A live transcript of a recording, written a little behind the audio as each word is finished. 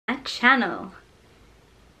channel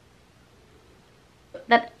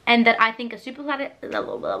that I think are super flattering.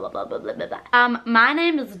 My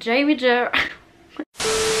name is Jayme Jo.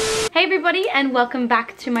 Hey everybody, and welcome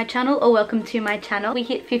back to my channel, or welcome to my channel. We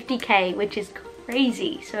hit 50k, which is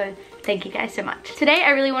crazy, so thank you guys so much. Today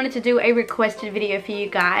I really wanted to do a requested video for you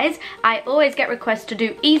guys. I always get requests to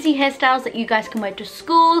do easy hairstyles that you guys can wear to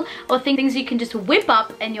school, or things you can just whip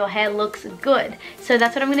up and your hair looks good. So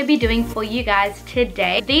that's what I'm going to be doing for you guys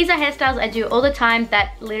today. These are hairstyles I do all the time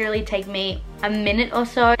that literally take me a minute or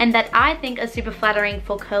so, and that I think are super flattering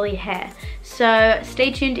for curly hair. So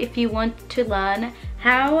stay tuned if you want to learn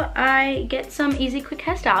how I get some easy quick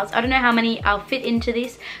hairstyles. I don't know how many I'll fit into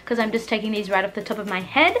this because I'm just taking these right off the top of my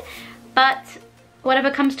head, but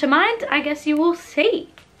whatever comes to mind, I guess you will see.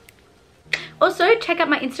 Also, check out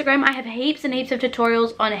my Instagram. I have heaps and heaps of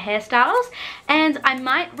tutorials on hairstyles, and I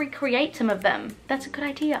might recreate some of them. That's a good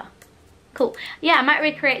idea. Cool. Yeah, I might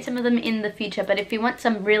recreate some of them in the future, but if you want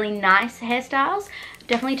some really nice hairstyles,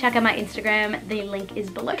 definitely check out my Instagram. The link is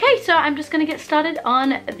below. Okay, so I'm just gonna get started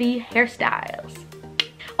on the hairstyles.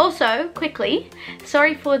 Also, quickly,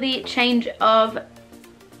 sorry for the change of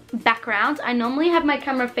backgrounds. I normally have my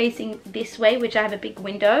camera facing this way, which I have a big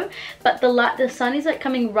window, but the sun is like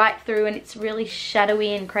coming right through and it's really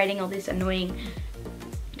shadowy and creating all this annoying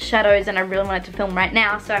shadows, and I really wanted to film right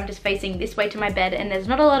now, so I'm just facing this way to my bed and there's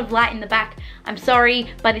not a lot of light in the back. I'm sorry,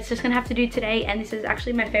 but it's just gonna have to do today, and this is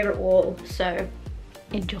actually my favorite wall, so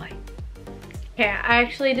enjoy. Yeah, I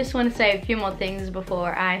actually just want to say a few more things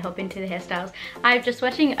before I hop into the hairstyles. I'm just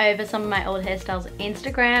watching over some of my old hairstyles on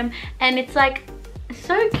Instagram, and it's like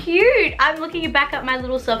so cute. I'm looking back at my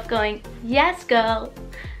little self going, yes girl,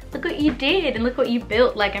 look what you did and look what you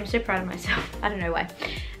built. Like, I'm so proud of myself. I don't know why.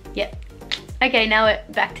 Yep. Okay, now we're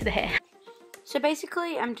back to the hair. So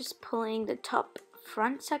basically I'm just pulling the top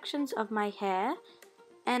front sections of my hair,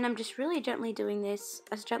 and I'm just really gently doing this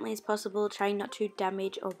as gently as possible, trying not to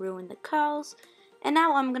damage or ruin the curls. And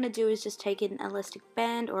now what I'm going to do is just take an elastic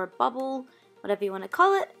band or a bubble, whatever you want to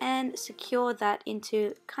call it, and secure that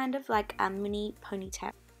into kind of like a mini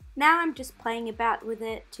ponytail. Now I'm just playing about with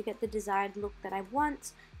it to get the desired look that I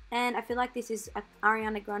want, and I feel like this is an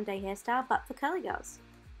Ariana Grande hairstyle but for curly girls.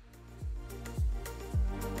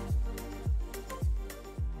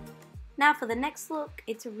 Now for the next look,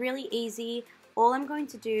 it's really easy. All I'm going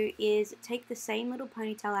to do is take the same little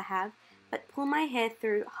ponytail I have, but pull my hair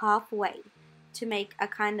through halfway to make a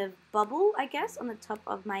kind of bubble, I guess, on the top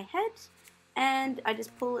of my head. And I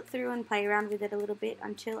just pull it through and play around with it a little bit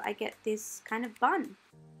until I get this kind of bun.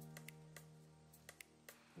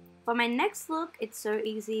 For my next look, it's so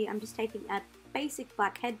easy. I'm just taking a basic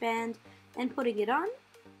black headband and putting it on.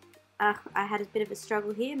 I had a bit of a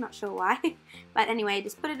struggle here, I'm not sure why. But anyway,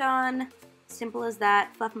 just put it on, simple as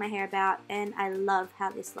that, fluff my hair about, and I love how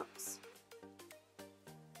this looks.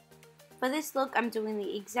 For this look, I'm doing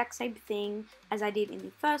the exact same thing as I did in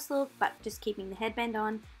the first look, but just keeping the headband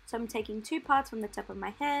on. So I'm taking two parts from the top of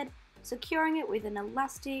my head, securing it with an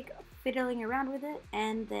elastic, fiddling around with it,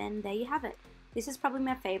 and then there you have it. This is probably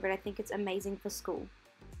my favorite. I think it's amazing for school.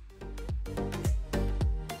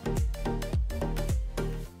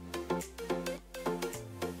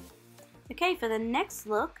 Okay, for the next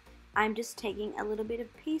look, I'm just taking a little bit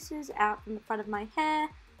of pieces out from the front of my hair,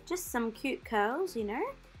 just some cute curls, you know,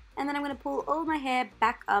 and then I'm going to pull all my hair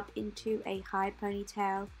back up into a high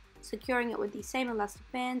ponytail, securing it with the same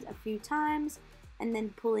elastic bands a few times, and then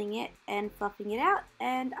pulling it and fluffing it out,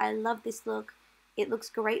 and I love this look. It looks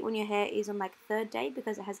great when your hair is on like third day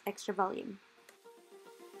because it has extra volume.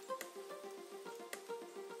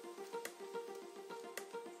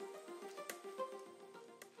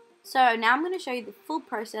 So now I'm going to show you the full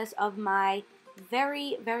process of my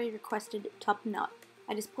very, very requested top knot.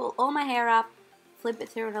 I just pull all my hair up, flip it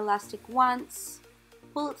through an elastic once,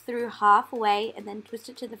 pull it through halfway, and then twist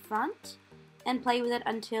it to the front, and play with it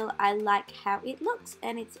until I like how it looks,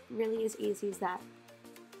 and it's really as easy as that.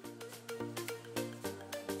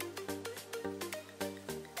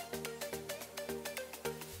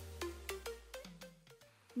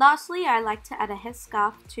 Lastly, I like to add a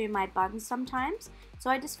headscarf to my buns sometimes, so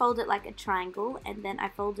I just fold it like a triangle, and then I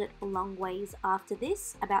fold it long ways after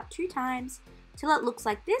this, about 2 times, till it looks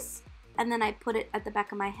like this, and then I put it at the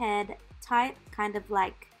back of my head, tie it kind of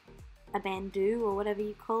like a bandeau or whatever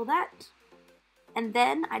you call that, and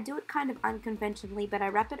then I do it kind of unconventionally, but I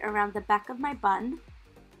wrap it around the back of my bun,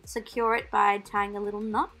 secure it by tying a little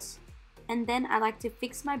knot, and then I like to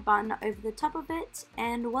fix my bun over the top of it,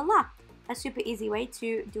 and voila! A super easy way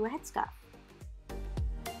to do a headscarf.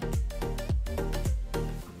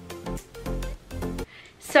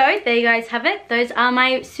 So there you guys have it. Those are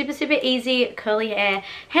my super easy curly hair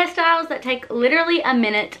hairstyles that take literally a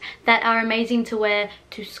minute, that are amazing to wear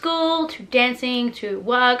to school, to dancing, to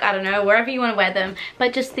work, I don't know, wherever you want to wear them,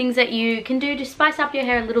 but just things that you can do to spice up your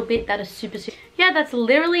hair a little bit that are super. Yeah, that's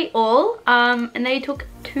literally all. And they took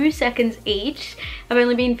 2 seconds each. I've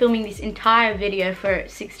only been filming this entire video for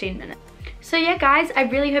 16 minutes. So yeah guys, I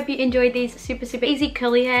really hope you enjoyed these super easy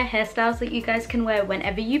curly hair hairstyles that you guys can wear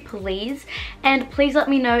whenever you please. And please let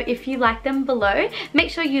me know if you like them below. Make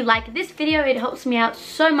sure you like this video, it helps me out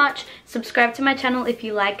so much. Subscribe to my channel if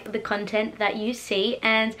you like the content that you see,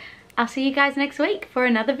 and I'll see you guys next week for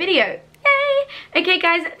another video. Yay! Okay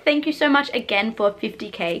guys, thank you so much again for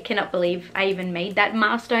 50k. Cannot believe I even made that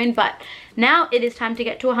milestone, but now it is time to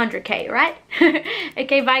get to 100k, right?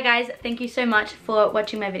 Okay, bye guys. Thank you so much for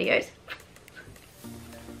watching my videos.